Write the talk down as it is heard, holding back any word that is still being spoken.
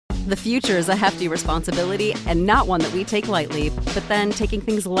The future is a hefty responsibility and not one that we take lightly, but then taking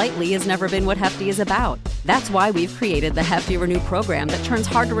things lightly has never been what Hefty is about. That's why we've created the Hefty Renew program that turns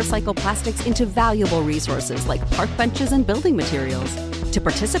hard-to-recycle plastics into valuable resources like park benches and building materials. To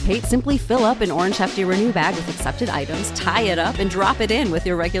participate, simply fill up an orange Hefty Renew bag with accepted items, tie it up, and drop it in with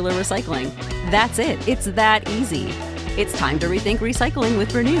your regular recycling. That's it. It's that easy. It's time to rethink recycling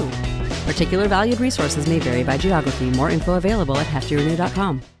with Renew. Particular valued resources may vary by geography. More info available at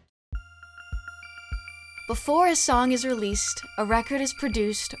heftyrenew.com. Before a song is released, a record is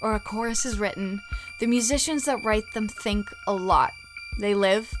produced, or a chorus is written, the musicians that write them think a lot. They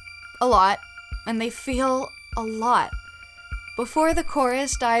live a lot, and they feel a lot. Before the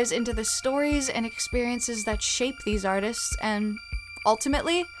chorus dives into the stories and experiences that shape these artists, and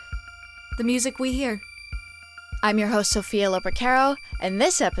ultimately, the music we hear. I'm your host, Sophia Lopercaro, and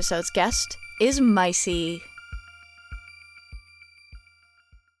this episode's guest is Mysie.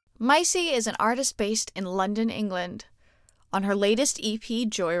 Mysie is an artist based in London, England. On her latest EP,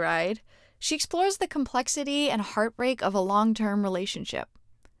 Joyride, she explores the complexity and heartbreak of a long-term relationship.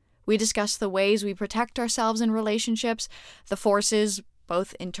 We discuss the ways we protect ourselves in relationships, the forces,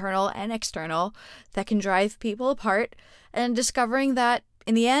 both internal and external, that can drive people apart, and discovering that,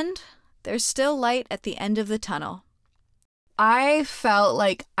 in the end, there's still light at the end of the tunnel. I felt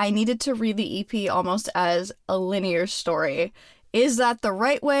like I needed to read the EP almost as a linear story. Is that the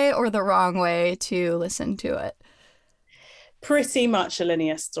right way or the wrong way to listen to it? Pretty much a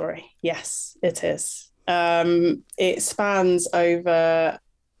linear story. Yes, it is. It spans over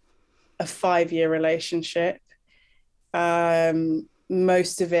a 5-year relationship.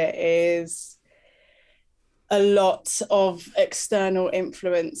 Most of it is a lot of external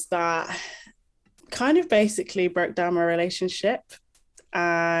influence that kind of basically broke down my relationship.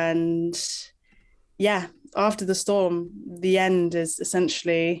 And yeah, after the storm, the end is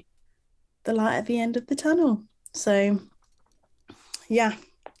essentially the light at the end of the tunnel. So, yeah.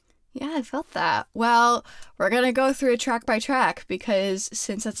 Yeah, I felt that. Well, we're going to go through it track by track because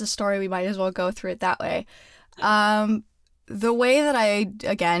since it's a story, we might as well go through it that way. The way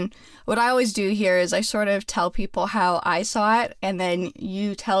that what I always do here is I sort of tell people how I saw it, and then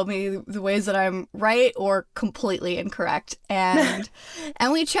you tell me the ways that I'm right or completely incorrect. And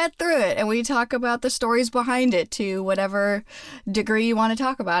and we chat through it, and we talk about the stories behind it to whatever degree you want to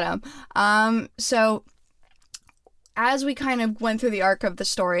talk about them. So as we kind of went through the arc of the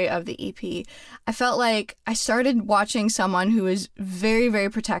story of the EP, I felt like I started watching someone who is very, very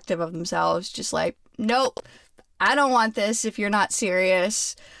protective of themselves, just like, nope, I don't want this if you're not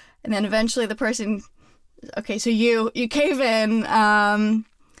serious. And then eventually the person, okay, so you cave in,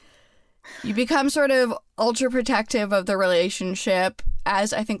 you become sort of ultra protective of the relationship,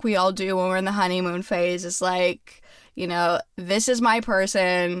 as I think we all do when we're in the honeymoon phase. It's like, this is my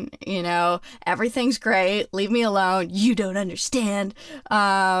person, everything's great, leave me alone, you don't understand.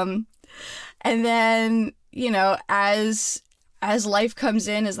 And then, as life comes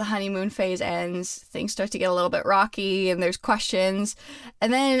in, as the honeymoon phase ends, things start to get a little bit rocky and there's questions.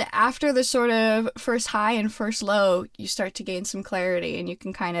 And then after the sort of first high and first low, you start to gain some clarity and you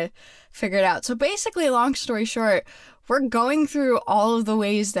can kind of figure it out. So basically, long story short, we're going through all of the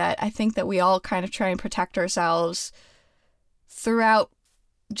ways that I think that we all kind of try and protect ourselves throughout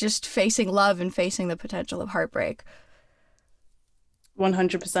just facing love and facing the potential of heartbreak.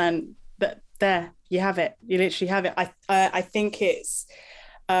 100%. But there, you have it. You literally have it. I think it's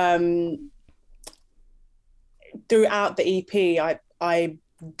throughout the EP, I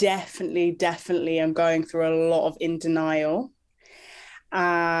definitely am going through a lot of in denial.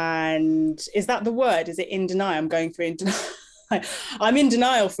 And is that the word? Is it in denial? I'm going through in denial. I'm in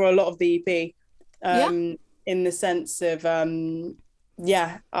denial for a lot of the EP. In the sense of I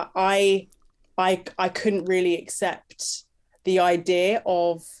couldn't really accept the idea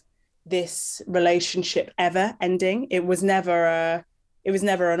of this relationship ever ending. It was never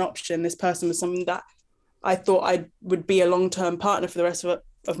an option. This person was someone that I thought I would be a long-term partner for the rest of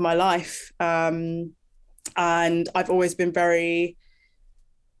my life. And I've always been very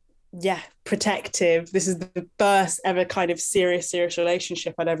protective. This is the first ever kind of serious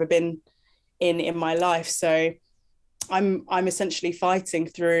relationship I'd ever been in my life. So I'm essentially fighting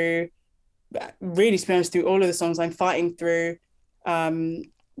through, really, to be honest, through all of the songs, I'm fighting through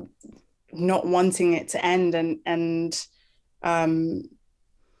not wanting it to end. And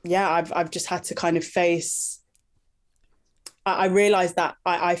I've just had to kind of face, I realized that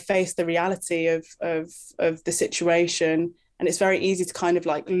I faced the reality of the situation, and it's very easy to kind of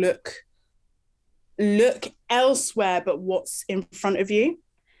like look elsewhere but what's in front of you,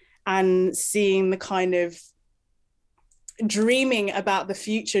 and seeing the kind of dreaming about the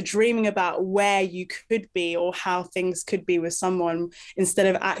future, dreaming about where you could be or how things could be with someone, instead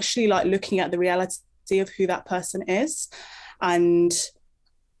of actually like looking at the reality of who that person is and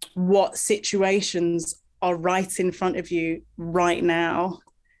what situations are right in front of you right now.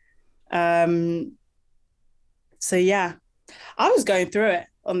 So yeah, I was going through it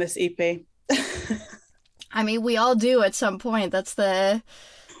on this EP. I mean, we all do at some point. That's the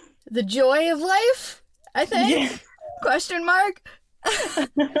joy of life, I think. Yeah. Question mark.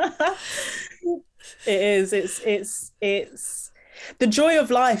 It is. It's the joy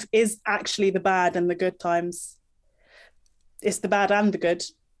of life is actually the bad and the good times. It's the bad and the good.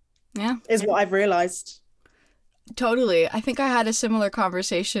 Yeah. Is what I've realized. Totally. I think I had a similar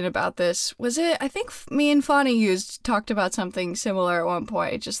conversation about this. Was it? I think me and Fonny talked about something similar at one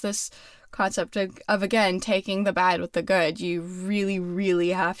point. Just this concept of again, taking the bad with the good. You really, really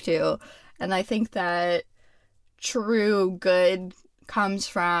have to. And I think that true good comes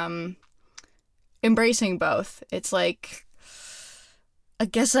from embracing both. It's like, I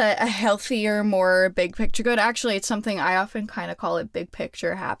guess, a healthier, more big picture good. Actually, it's something I often kind of call it big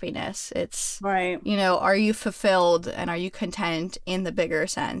picture happiness. It's, right. You know, are you fulfilled and are you content in the bigger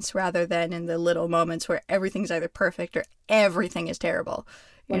sense rather than in the little moments where everything's either perfect or everything is terrible,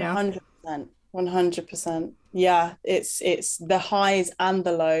 you 100%, 100%. Yeah, it's the highs and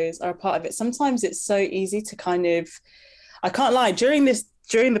the lows are a part of it. Sometimes it's so easy to kind of, I can't lie, during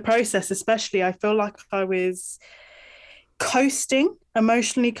the process especially, I feel like I was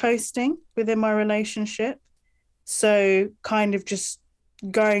emotionally coasting within my relationship. So kind of just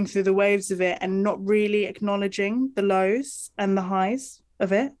going through the waves of it and not really acknowledging the lows and the highs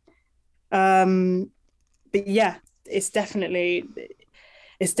of it. But yeah, it's definitely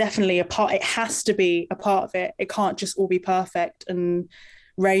a part. It has to be a part of it. It can't just all be perfect and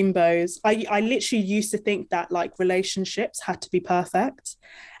rainbows. I literally used to think that like relationships had to be perfect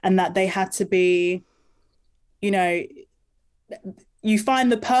and that they had to be, you know, you find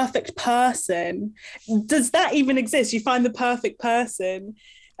the perfect person. Does that even exist? You find the perfect person.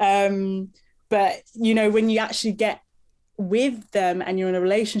 But, you know, when you actually get with them and you're in a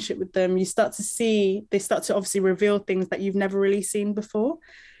relationship with them, they start to obviously reveal things that you've never really seen before.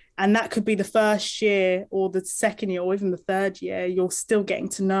 And that could be the first year or the second year or even the third year, you're still getting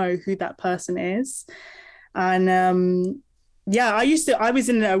to know who that person is. And yeah, I was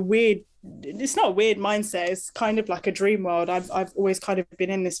in a weird, it's not a weird mindset, it's kind of like a dream world. I've always kind of been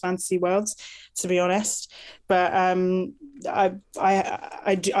in this fantasy world, to be honest. But I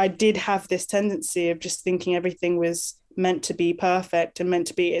did have this tendency of just thinking everything was meant to be perfect and meant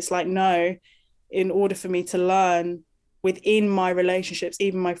to be, it's like, no, in order for me to learn within my relationships,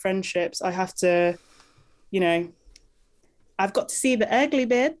 even my friendships, I have to, you know, I've got to see the ugly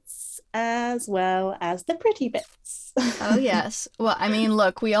bits as well as the pretty bits. Oh, yes. Well, I mean,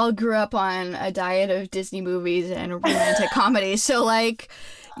 look, we all grew up on a diet of Disney movies and romantic comedies. So, like,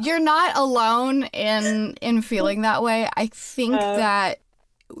 you're not alone in feeling that way. I think that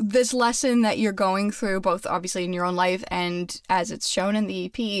this lesson that you're going through, both obviously in your own life and as it's shown in the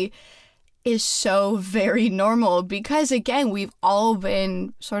EP, is so very normal because, again, we've all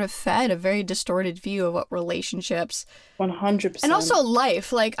been sort of fed a very distorted view of what relationships 100% and also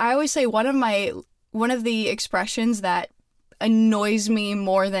life. Like, I always say one of the expressions that annoys me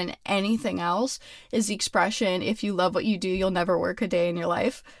more than anything else is the expression, if you love what you do, you'll never work a day in your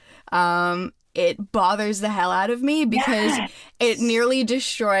life. It bothers the hell out of me because it nearly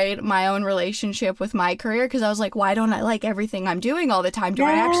destroyed my own relationship with my career because I was like, why don't I like everything I'm doing all the time? Do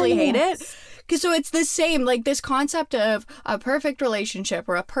I actually hate it? Because so it's the same, like this concept of a perfect relationship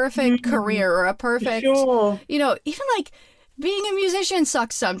or a perfect career or a perfect, you know, even like being a musician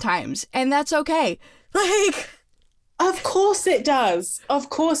sucks sometimes and that's okay. Like, of course it does. Of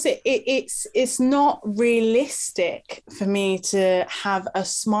course it's not realistic for me to have a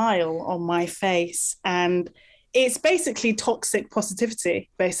smile on my face, and it's basically toxic positivity,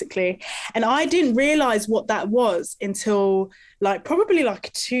 basically. And I didn't realize what that was until like probably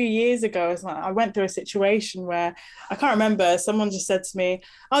like 2 years ago. I went through a situation where I can't remember. Someone just said to me,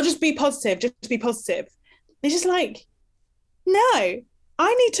 "I'll just be positive. Just be positive." It's just like, no.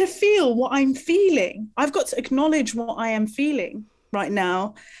 I need to feel what I'm feeling. I've got to acknowledge what I am feeling right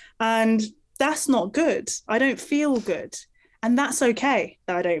now. And that's not good. I don't feel good. And that's okay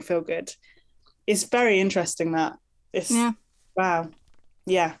that I don't feel good. It's very interesting that. Wow.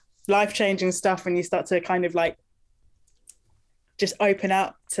 Yeah. Life-changing stuff when you start to kind of like just open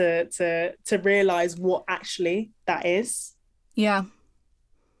up to realize what actually that is. Yeah.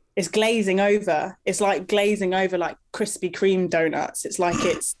 It's glazing over. It's like glazing over like Krispy Kreme donuts. It's like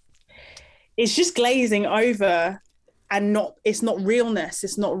it's just glazing over and it's not realness.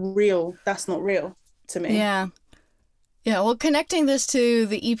 It's not real. That's not real to me. Yeah. Yeah, well, connecting this to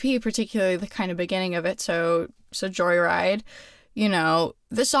the EP, particularly the kind of beginning of it, so Joyride, you know,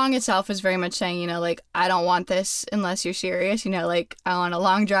 the song itself is very much saying, you know, like, I don't want this unless you're serious, you know, like, I want a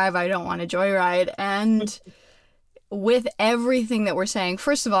long drive, I don't want a joyride, and with everything that we're saying,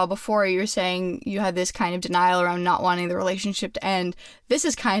 first of all, before you were saying you had this kind of denial around not wanting the relationship to end, this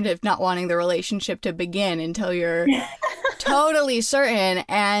is kind of not wanting the relationship to begin until you're totally certain.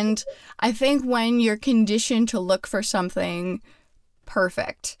 And I think when you're conditioned to look for something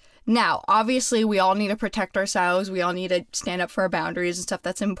perfect, now, obviously, we all need to protect ourselves. We all need to stand up for our boundaries and stuff.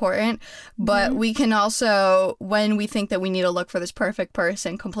 That's important. But we can also, when we think that we need to look for this perfect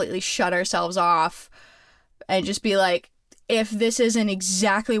person, completely shut ourselves off and just be like, if this isn't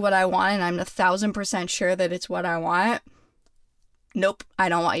exactly what I want and I'm 1,000% sure that it's what I want, nope, I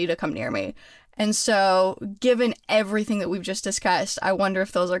don't want you to come near me. And so, given everything that we've just discussed, I wonder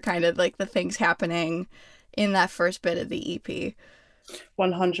if those are kind of like the things happening in that first bit of the EP.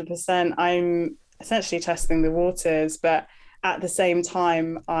 100%. I'm essentially testing the waters, but at the same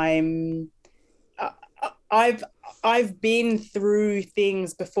time, I've been through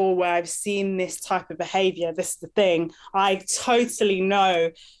things before where I've seen this type of behavior. This is the thing. I totally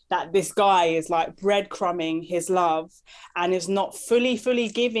know that this guy is like breadcrumbing his love and is not fully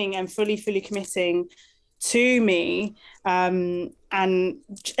giving and fully committing to me, and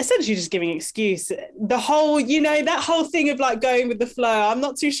essentially just giving excuse. The whole, you know, that whole thing of like going with the flow, I'm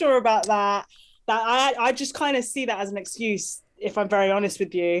not too sure about that. I just kind of see that as an excuse, if I'm very honest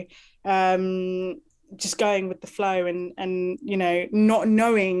with you. Just going with the flow and you know, not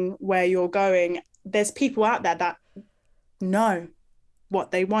knowing where you're going. There's people out there that know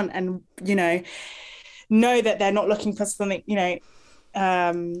what they want and, you know that they're not looking for something, you know,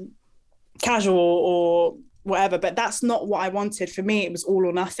 casual or whatever, but that's not what I wanted. For me, it was all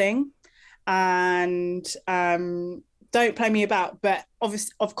or nothing. And don't play me about, but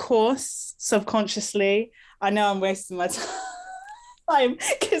obviously, of course, subconsciously, I know I'm wasting my time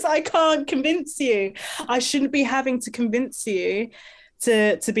because I can't convince you. I shouldn't be having to convince you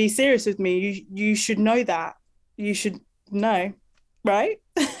to be serious with me. You should know that. You should know, right?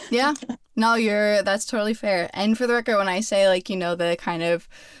 Yeah. No, that's totally fair. And for the record, when I say, like, you know, the kind of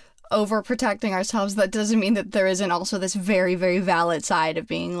overprotecting ourselves, that doesn't mean that there isn't also this very, very valid side of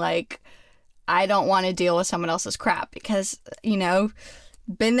being like, I don't want to deal with someone else's crap, because, you know,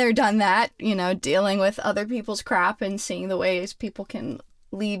 been there, done that, you know, dealing with other people's crap and seeing the ways people can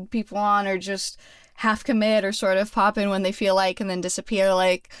lead people on or just half commit or sort of pop in when they feel like and then disappear.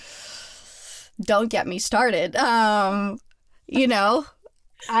 Like, don't get me started. You know,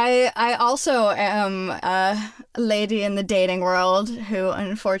 I also am a lady in the dating world who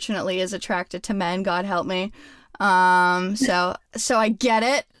unfortunately is attracted to men. God help me. So I get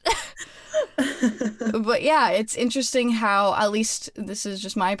it. But yeah, it's interesting how, at least this is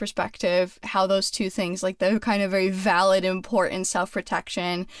just my perspective, how those two things, like the kind of very valid, important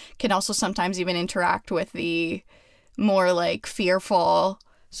self-protection, can also sometimes even interact with the more like fearful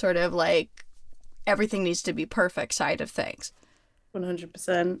sort of like everything needs to be perfect side of things.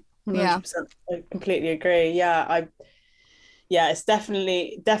 100%. Yeah. I completely agree. Yeah, it's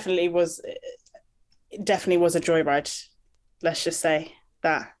definitely was a joyride. Let's just say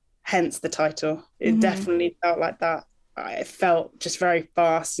that. Hence the title. It definitely felt like that. It felt just very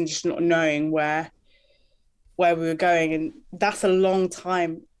fast and just not knowing where we were going, and that's a long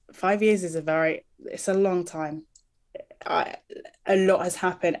time. 5 years is it's a long time. A lot has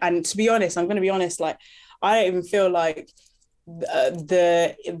happened, and to be honest, I'm going to be honest. Like, I don't even feel like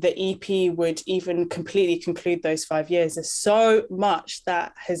the EP would even completely conclude those 5 years. There's so much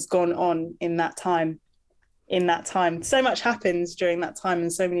that has gone on in that time. So much happens during that time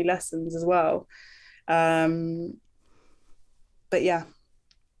and so many lessons as well. But yeah.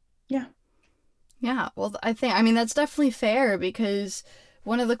 Well, I mean that's definitely fair, because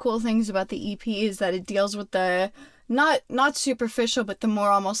one of the cool things about the EP is that it deals with the not superficial, but the more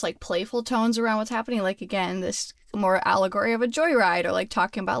almost like playful tones around what's happening. Like, again, this more allegory of a joyride, or like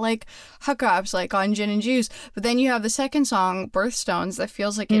talking about like hookups, like on gin and juice. But then you have the second song, Birthstones, that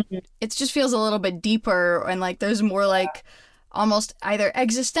feels like it just feels a little bit deeper, and like there's more like almost either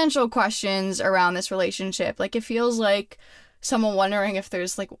existential questions around this relationship. Like, it feels like someone wondering if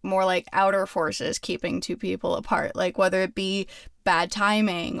there's like more like outer forces keeping two people apart, like whether it be bad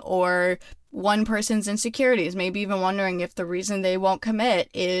timing or one person's insecurities, maybe even wondering if the reason they won't commit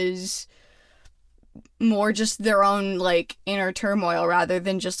is more just their own like inner turmoil rather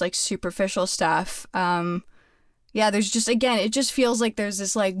than just like superficial stuff. Yeah, there's just, again, it just feels like there's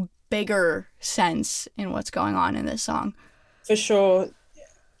this like bigger sense in what's going on in this song. For sure.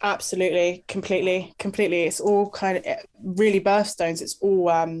 Absolutely. Completely. It's all kind of really birthstones. It's all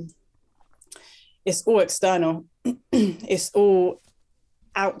external. It's all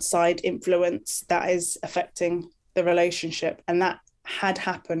outside influence that is affecting the relationship. And that had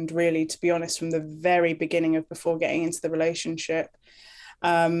happened, really, to be honest, from the very beginning of before getting into the relationship.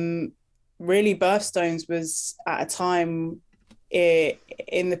 Really, birthstones was at a time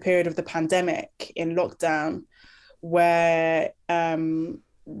in the period of the pandemic, in lockdown, where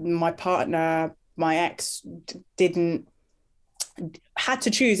my partner, my ex, had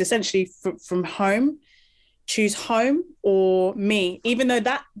to choose essentially from home, choose home or me, even though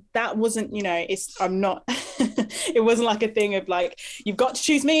that wasn't, I'm not it wasn't like a thing of like, you've got to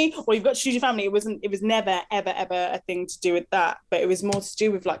choose me or you've got to choose your family. It was never ever a thing to do with that, but it was more to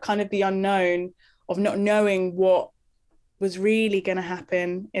do with like kind of the unknown of not knowing what was really going to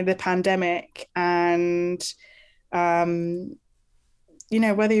happen in the pandemic, and whether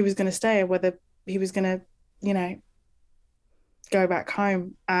he was going to stay or whether he was going to go back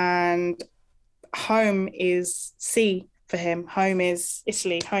home. And home is sea for him. Home is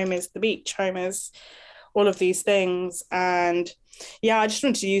Italy. Home is the beach. Home is all of these things. And yeah, I just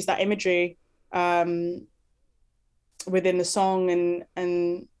wanted to use that imagery within the song,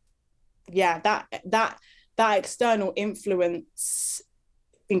 and yeah, that external influence,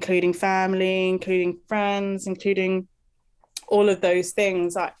 including family, including friends, including all of those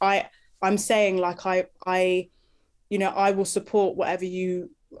things. I'm saying, like, I will support whatever you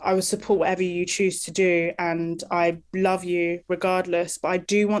choose to do, and I love you regardless, but I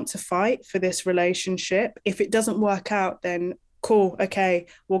do want to fight for this relationship. If it doesn't work out, then cool, okay,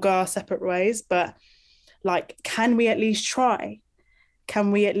 we'll go our separate ways, but like, can we at least try?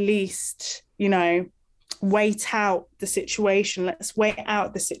 Can we at least, wait out the situation? Let's wait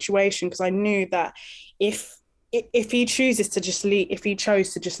out the situation, because I knew that if he chose to just leave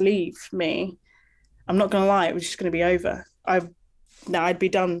me, I'm not gonna lie, it was just gonna be over. I'd be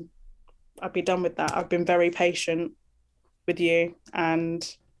done with that. I've been very patient with you,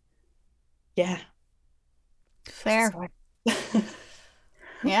 and yeah. Fair.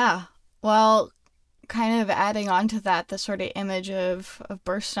 Yeah. Well, kind of adding on to that, the sort of image of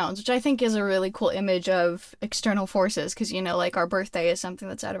birthstones, which I think is a really cool image of external forces, because, like, our birthday is something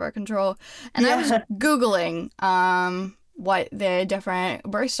that's out of our control. And I was Googling what the different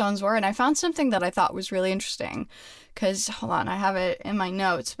birthstones were, and I found something that I thought was really interesting. Because, hold on, I have it in my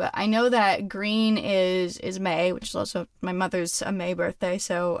notes, but I know that green is May, which is also my mother's a May birthday,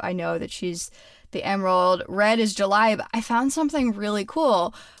 so I know that she's the emerald. Red is July, but I found something really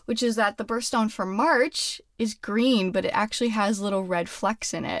cool, which is that the birthstone for March is green, but it actually has little red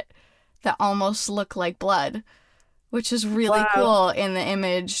flecks in it that almost look like blood, which is really cool in the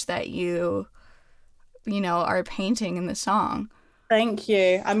image that you are painting in the song. Thank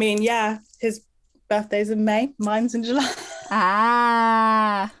you. I mean, yeah, his birthday's in May, mine's in July.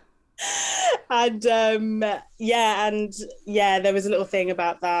 And there was a little thing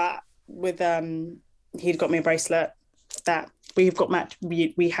about that with he'd got me a bracelet that we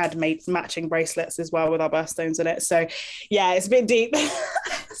had made matching bracelets as well with our birthstones in it. So yeah, it's a bit deep.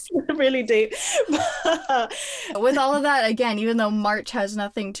 It's really deep. With all of that, again, even though March has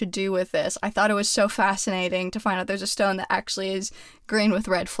nothing to do with this, I thought it was so fascinating to find out there's a stone that actually is green with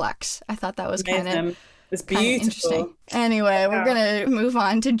red flecks. I thought that was kind of it's beautiful. Interesting. Anyway, we're going to move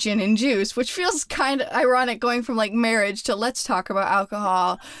on to gin and juice, which feels kind of ironic going from like marriage to let's talk about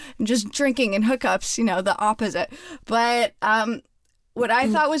alcohol and just drinking and hookups, the opposite. But what I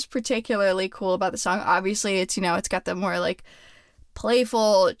thought was particularly cool about the song, obviously it's, it's got the more like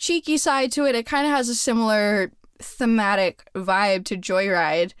playful, cheeky side to it. It kind of has a similar thematic vibe to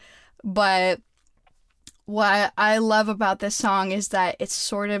Joyride, but what I love about this song is that it's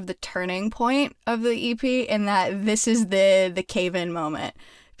sort of the turning point of the EP, in that this is the cave-in moment,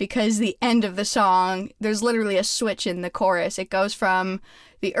 because the end of the song, there's literally a switch in the chorus. It goes from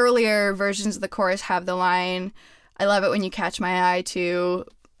the earlier versions of the chorus have the line, "I love it when you catch my eye," to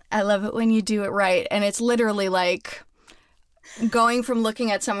 "I love it when you do it right." And it's literally like going from looking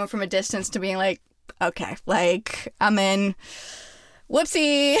at someone from a distance to being like, okay, like, I'm in.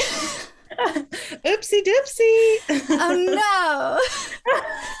 Whoopsie. Oopsie doopsie. Oh no.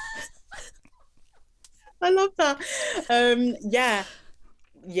 I love that.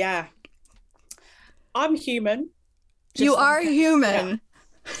 Yeah. I'm human. You are human.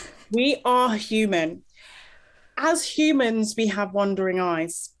 Yeah. We are human. As humans, we have wandering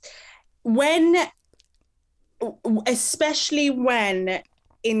eyes. Especially when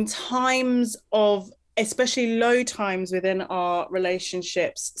in times of especially low times within our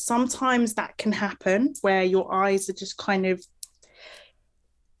relationships, sometimes that can happen where your eyes are just kind of,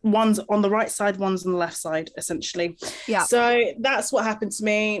 one's on the right side, one's on the left side, essentially. Yeah. So that's what happened to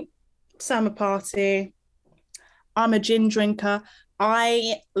me. Summer party. I'm a gin drinker.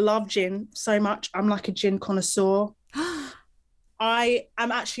 I love gin so much. I'm like a gin connoisseur. I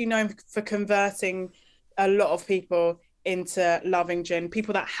am actually known for converting a lot of people into loving gin,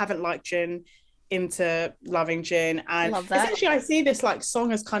 people that haven't liked gin into loving gin. And Love that. essentially I see this like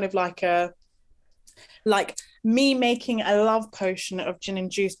song as kind of like a, like me making a love potion of gin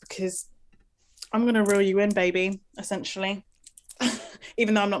and juice, because I'm gonna reel you in, baby, essentially.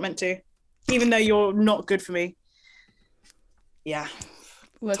 Even though I'm not meant to, even though you're not good for me. Yeah.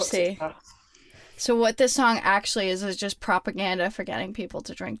 Whoopsie. So what this song actually is just propaganda for getting people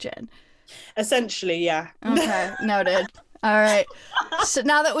to drink gin. Essentially, yeah. Okay, noted. All right. So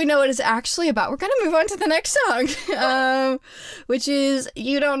now that we know what it's actually about, we're going to move on to the next song, which is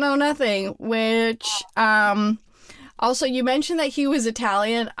You Don't Know Nothing, which also you mentioned that he was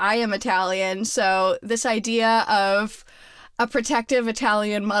Italian. I am Italian. So this idea of a protective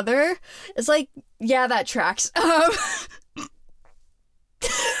Italian mother is like, yeah, that tracks.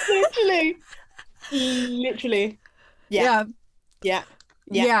 Literally. Yeah.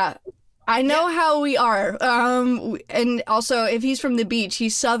 I know how we are. And also, if he's from the beach,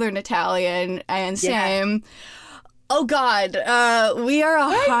 he's Southern Italian, and same. Oh God, we are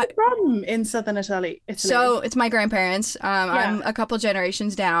Where are you from in Southern Italy? So it's my grandparents. I'm a couple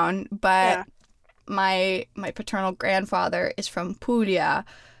generations down, but my paternal grandfather is from Puglia.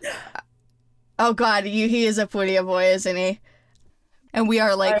 Oh God, he is a Puglia boy, isn't he? And we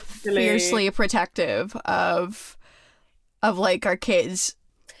are like fiercely protective of like our kids.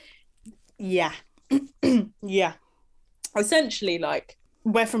 Yeah. Yeah. Essentially, like,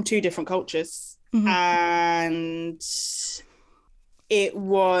 we're from two different cultures. Mm-hmm. And it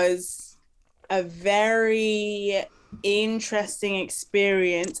was a very interesting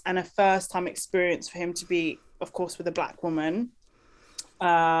experience and a first-time experience for him to be, of course, with a Black woman.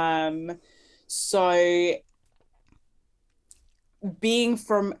 So being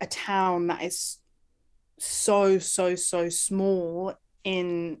from a town that is so small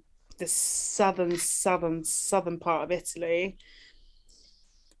in the southern part of Italy,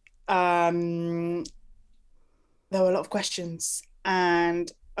 there were a lot of questions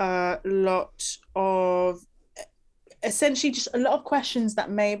and a lot of, essentially just a lot of questions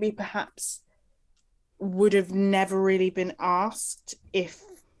that maybe perhaps would have never really been asked if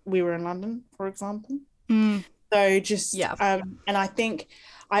we were in London, for example. So just and I think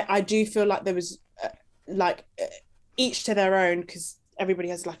I do feel like there was each to their own, because everybody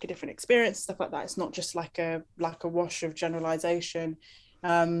has like a different experience, stuff like that. It's not just like a wash of generalization.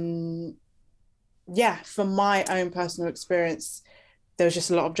 From my own personal experience, there was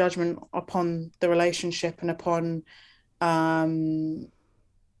just a lot of judgment upon the relationship and upon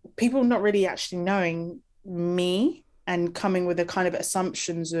people not really actually knowing me and coming with a kind of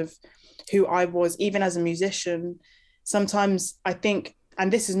assumptions of who I was, even as a musician. Sometimes I think,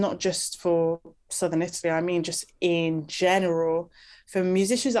 and this is not just for Southern Italy, I mean just in general, for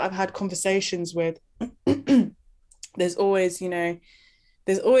musicians that I've had conversations with, there's always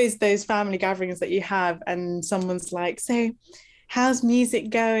those family gatherings that you have, and someone's like, so how's music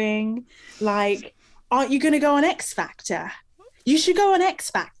going? Like, aren't you going to go on X Factor? You should go on X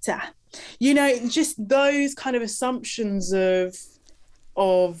Factor. Just those kind of assumptions of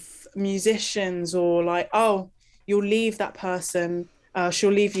musicians, or like, oh, you'll leave that person,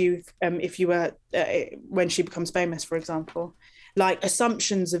 she'll leave you if you were when she becomes famous, for example. Like,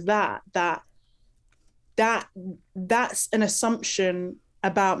 assumptions of that's an assumption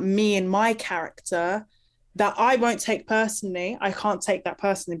about me and my character that I won't take personally. I can't take that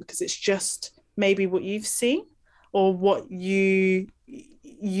personally, because it's just maybe what you've seen or what you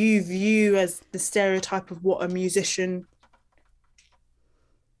view as the stereotype of what a musician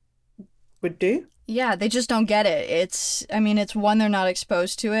would do. Yeah, they just don't get it. It's one, they're not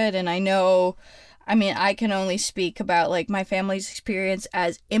exposed to it, and I can only speak about like my family's experience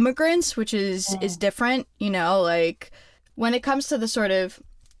as immigrants, which is different, like when it comes to the sort of,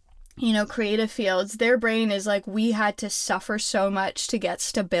 creative fields, their brain is like, we had to suffer so much to get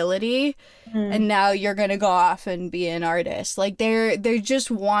stability, and now you're going to go off and be an artist. Like they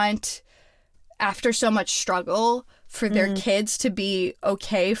just want, after so much struggle, for their kids to be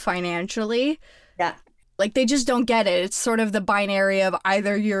okay financially. Yeah. Like, they just don't get it. It's sort of the binary of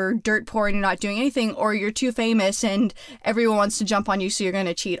either you're dirt poor and you're not doing anything, or you're too famous and everyone wants to jump on you, so you're going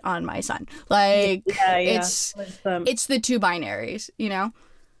to cheat on my son. Like, it's the two binaries, 100%.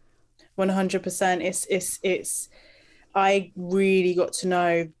 100%. It's I really got to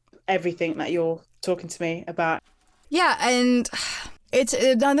know everything that you're talking to me about. Yeah, and it's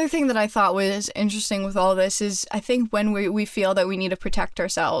another thing that I thought was interesting with all this is I think when we feel that we need to protect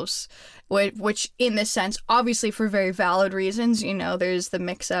ourselves, which in this sense, obviously for very valid reasons, you know, there's the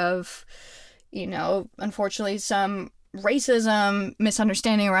mix of, you know, unfortunately some racism,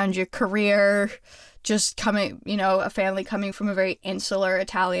 misunderstanding around your career, just coming, you know, a family coming from a very insular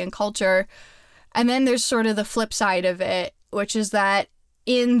Italian culture. And then there's sort of the flip side of it, which is that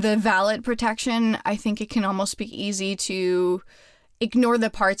in the valid protection, I think it can almost be easy to ignore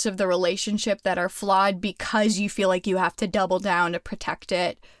the parts of the relationship that are flawed because you feel like you have to double down to protect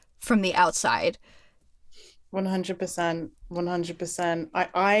it from the outside. 100%. 100%.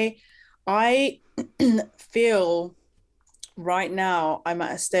 I feel right now I'm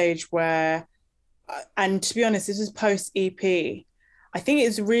at a stage where, and to be honest, this is post EP. I think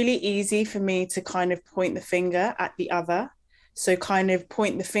it's really easy for me to kind of point the finger at the other. So kind of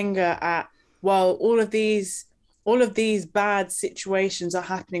point the finger at, well, all of these bad situations are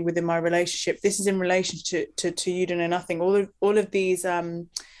happening within my relationship. This is in relation to you don't know nothing. All of these all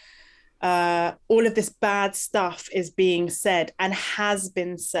of this bad stuff is being said and has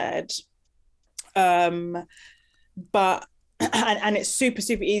been said. But and it's super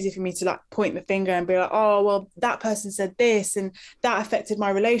easy for me to like point the finger and be like, oh well, that person said this and that affected my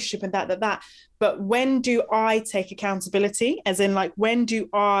relationship and that. But when do I take accountability? As in, like, when do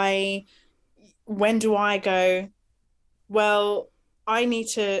I go, well, I need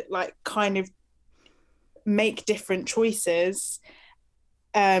to like kind of make different choices.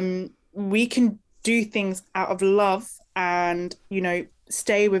 We can do things out of love and, you know,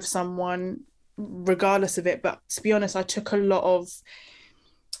 stay with someone regardless of it. But to be honest,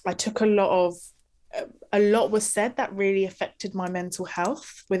 a lot was said that really affected my mental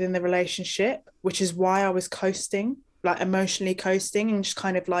health within the relationship, which is why I was coasting, like emotionally coasting, and just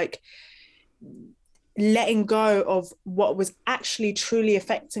kind of like letting go of what was actually truly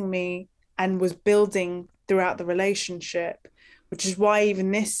affecting me and was building throughout the relationship, which is why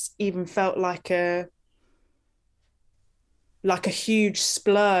even this even felt like a huge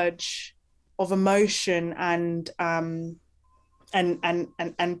splurge of emotion and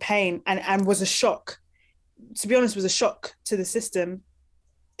pain, and was a shock. To be honest, was a shock to the system,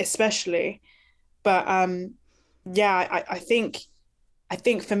 especially. But yeah, I think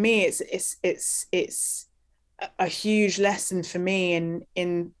for me it's a huge lesson for me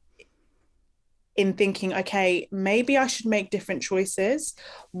in thinking, okay, maybe I should make different choices.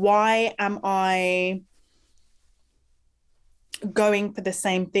 Why am I going for the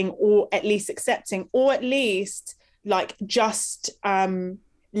same thing, or at least accepting, or at least like just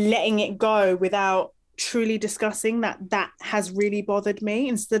letting it go without truly discussing that has really bothered me,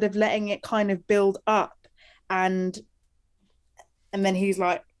 instead of letting it kind of build up and then he's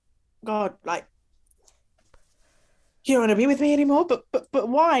like, God, like, you don't want to be with me anymore, but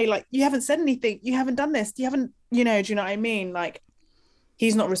why? Like, you haven't said anything, you haven't done this, you haven't, you know, do you know what I mean? Like,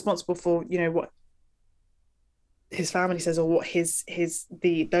 he's not responsible for, you know, what his family says or what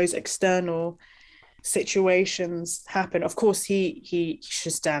those external situations happen. Of course, he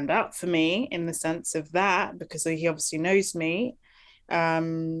should stand up for me in the sense of that, because he obviously knows me,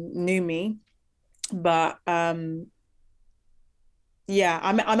 knew me, but yeah,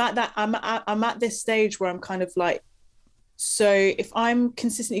 I'm at this stage where I'm kind of like, so if I'm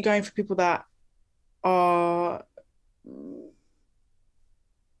consistently going for people that are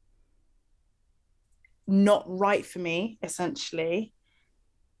not right for me, essentially,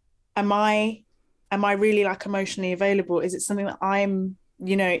 am I really like emotionally available? Is it something that I'm,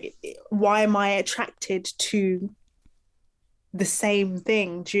 you know, why am I attracted to the same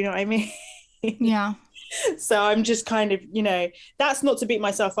thing? Do you know what I mean? Yeah. So I'm just kind of, you know, that's not to beat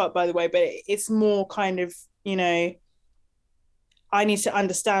myself up, by the way, but it's more kind of, you know, I need to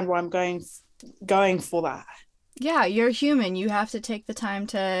understand why I'm going for that. Yeah, you're human. You have to take the time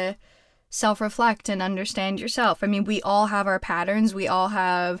to self-reflect and understand yourself. I mean, we all have our patterns. We all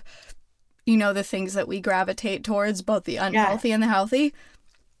have, you know, the things that we gravitate towards, both the unhealthy and the healthy.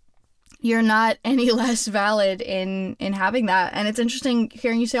 You're not any less valid in having that. And it's interesting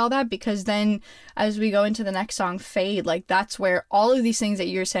hearing you say all that, because then as we go into the next song, Fade, like that's where all of these things that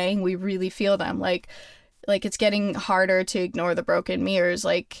you're saying, we really feel them. Like it's getting harder to ignore the broken mirrors.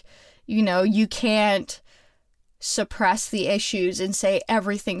 Like, you know, you can't suppress the issues and say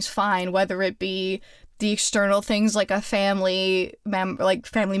everything's fine, whether it be the external things like a family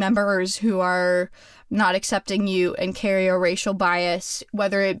members who are not accepting you and carry a racial bias,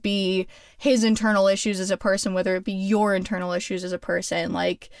 whether it be his internal issues as a person, whether it be your internal issues as a person.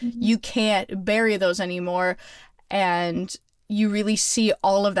 Like, you can't bury those anymore. And you really see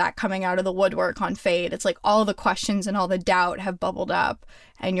all of that coming out of the woodwork on Fade. It's like all the questions and all the doubt have bubbled up,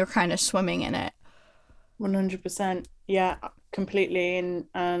 and you're kind of swimming in it. 100%. Yeah, completely. And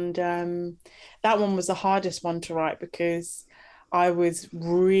that one was the hardest one to write because I was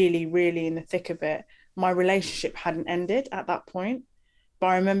really, really in the thick of it. My relationship hadn't ended at that point. But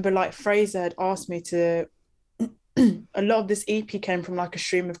I remember like Fraser had asked me to, a lot of this EP came from like a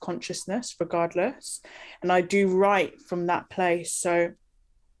stream of consciousness, regardless. And I do write from that place. So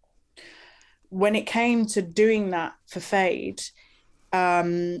when it came to doing that for Fade,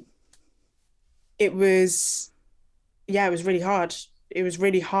 it was really hard. It was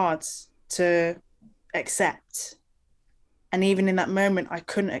really hard to accept. And even in that moment, I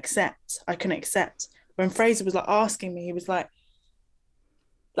couldn't accept. When Fraser was like asking me, he was like,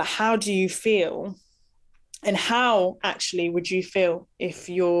 how do you feel? And how actually would you feel if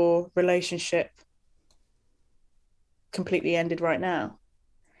your relationship completely ended right now?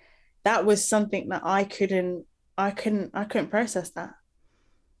 That was something that I couldn't process that.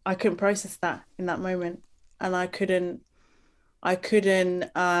 I couldn't process that in that moment. And I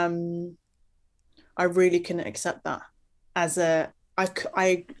really couldn't accept that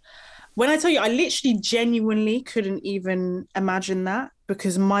when I tell you, I literally genuinely couldn't even imagine that,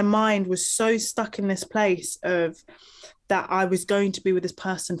 because my mind was so stuck in this place of that I was going to be with this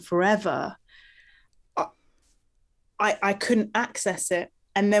person forever. I couldn't access it.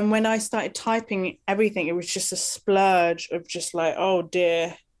 And then when I started typing everything, it was just a splurge of just like, oh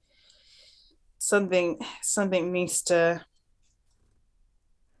dear, something needs to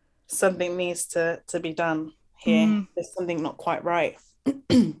be done here. There's something not quite right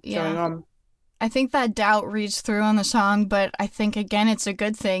going on. I think that doubt reads through on the song, but I think, again, it's a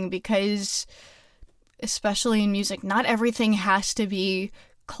good thing because, especially in music, not everything has to be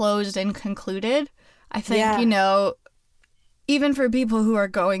closed and concluded. I think, even for people who are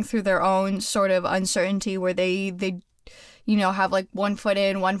going through their own sort of uncertainty where they have like one foot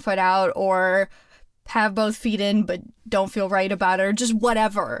in, one foot out, or have both feet in but don't feel right about it, or just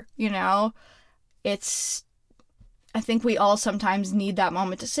whatever, I think we all sometimes need that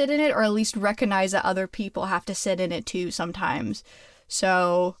moment to sit in it, or at least recognize that other people have to sit in it too sometimes.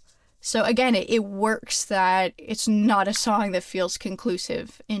 So again, it works that it's not a song that feels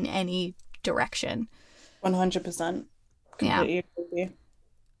conclusive in any direction. 100%. Completely agree with you.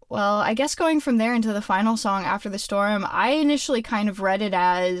 Well, I guess going from there into the final song, After the Storm, I initially kind of read it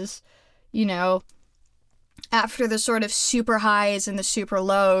as, after the sort of super highs and the super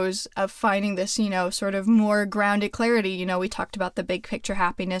lows of finding this, sort of more grounded clarity. We talked about the big picture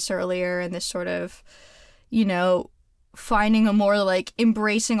happiness earlier, and this sort of, finding a more like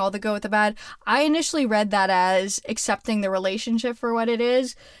embracing all the good with the bad. I initially read that as accepting the relationship for what it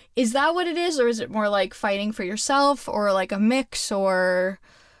is. Is that what it is? Or is it more like fighting for yourself, or like a mix? Or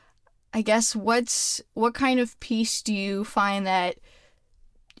I guess what kind of peace do you find that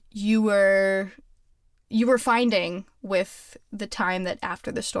you were finding with the time that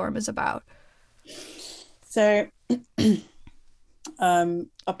After the Storm is about? So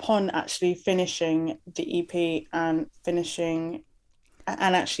upon actually finishing the EP and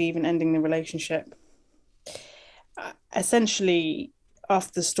actually even ending the relationship, essentially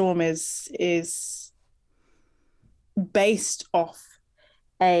After the Storm is based off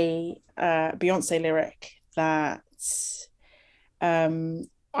a Beyonce lyric that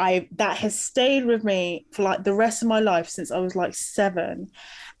that has stayed with me for like the rest of my life since I was like 7,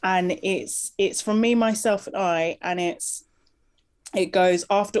 and it's from Me, Myself and I, and it goes,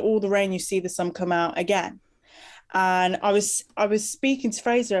 after all the rain you see the sun come out again. And I was speaking to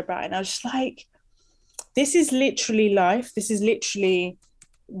Fraser about it, and I was just like, this is literally life. This is literally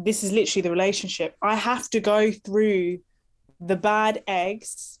the relationship. I have to go through the bad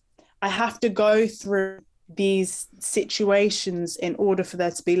eggs. I have to go through these situations in order for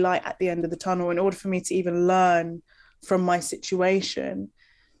there to be light at the end of the tunnel, in order for me to even learn from my situation.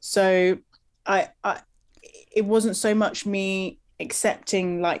 So it wasn't so much me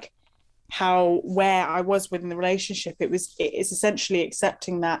accepting like where I was within the relationship. It's essentially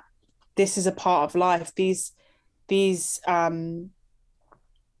accepting that this is a part of life. These low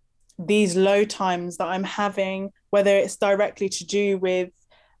times that I'm having, whether it's directly to do with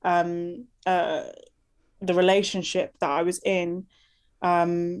the relationship that I was in,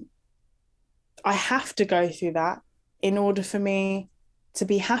 I have to go through that in order for me to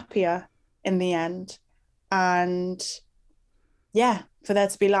be happier in the end. and yeah, for there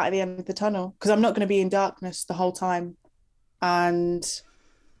to be light at the end of the tunnel, because I'm not going to be in darkness the whole time. And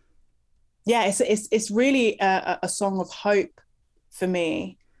yeah, it's really a song of hope for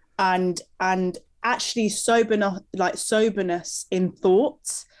me, and actually soberness in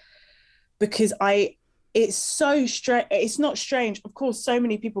thoughts, because it's so strange. It's not strange, of course. So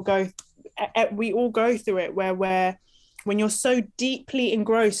many people we all go through it, where when you're so deeply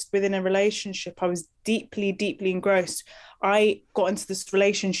engrossed within a relationship. I was deeply engrossed. I got into this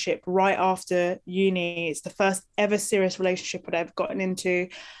relationship right after uni. It's the first ever serious relationship I'd ever gotten into.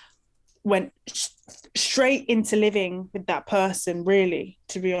 Went straight into living with that person, really,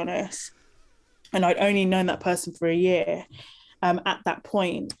 to be honest. And I'd only known that person for a year at that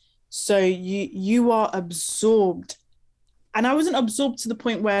point. So you are absorbed. And I wasn't absorbed to the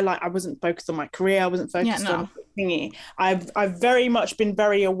point where, like, I wasn't focused on my career. I wasn't focused on thingy. I've very much been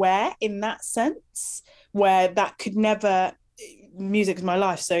very aware in that sense, where that could never, music is my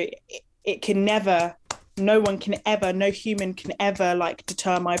life. So it can never, no human can ever like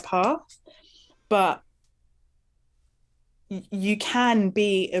deter my path. But you can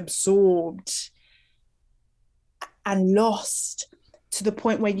be absorbed and lost to the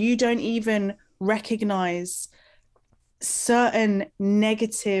point where you don't even recognize certain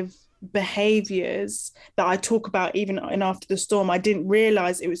negative behaviors that I talk about even in After the Storm. I didn't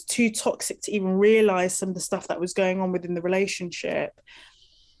realize it was too toxic to even realize some of the stuff that was going on within the relationship.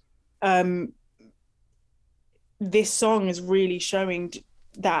 This song is really showing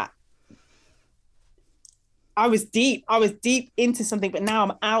that I was deep into something, but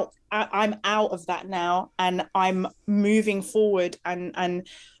now I'm out of that now, and I'm moving forward and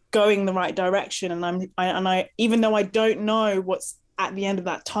going the right direction. And I even though I don't know what's at the end of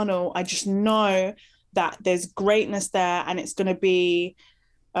that tunnel, I just know that there's greatness there, and it's going to be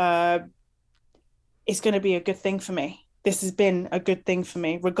a good thing for me. This has been a good thing for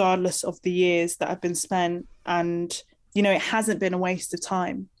me, regardless of the years that have been spent. And, you know, it hasn't been a waste of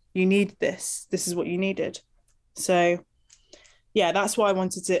time. You need this. This is what you needed. So, yeah, that's why I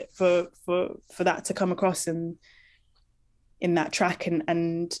wanted it for that to come across in that track,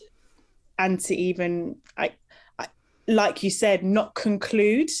 and to even, I like you said, not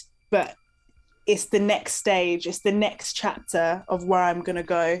conclude, but it's the next stage. It's the next chapter of where I'm going to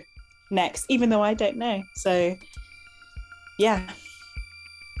go next, even though I don't know. So, yeah.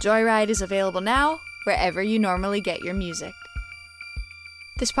 Joyride is available now wherever you normally get your music.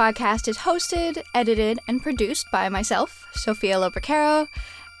 This podcast is hosted, edited, and produced by myself, Sophia Lopercaro,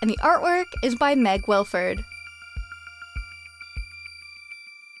 and the artwork is by Meg Wilford.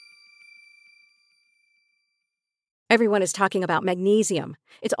 Everyone is talking about magnesium.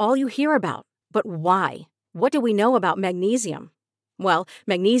 It's all you hear about. But why? What do we know about magnesium? Well,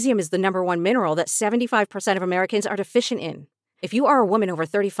 magnesium is the number one mineral that 75% of Americans are deficient in. If you are a woman over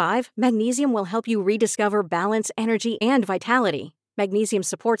 35, magnesium will help you rediscover balance, energy, and vitality. Magnesium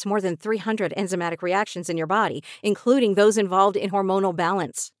supports more than 300 enzymatic reactions in your body, including those involved in hormonal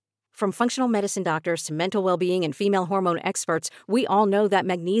balance. From functional medicine doctors to mental well-being and female hormone experts, we all know that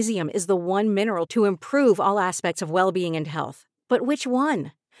magnesium is the one mineral to improve all aspects of well-being and health. But which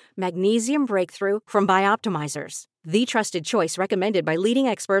one? Magnesium Breakthrough from Bioptimizers, the trusted choice recommended by leading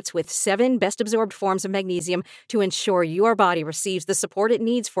experts with 7 best-absorbed forms of magnesium to ensure your body receives the support it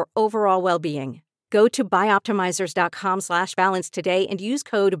needs for overall well-being. Go to bioptimizers.com/balance today and use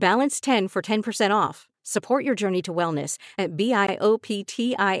code BALANCE10 for 10% off. Support your journey to wellness at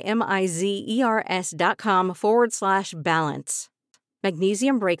bioptimizers.com/balance.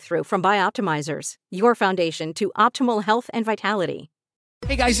 Magnesium Breakthrough from Bioptimizers, your foundation to optimal health and vitality.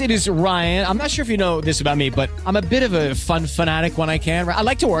 Hey guys, it is Ryan. I'm not sure if you know this about me, but I'm a bit of a fun fanatic when I can. I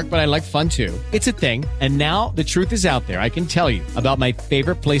like to work, but I like fun too. It's a thing. And now the truth is out there. I can tell you about my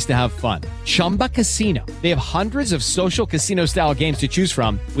favorite place to have fun. Chumba Casino. They have hundreds of social casino style games to choose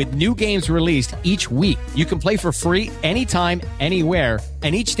from with new games released each week. You can play for free anytime, anywhere.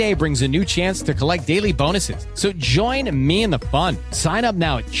 And each day brings a new chance to collect daily bonuses. So join me in the fun. Sign up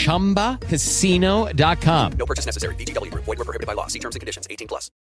now at ChumbaCasino.com. No purchase necessary. VGW Group. Void where prohibited by law. See terms and conditions. 18+.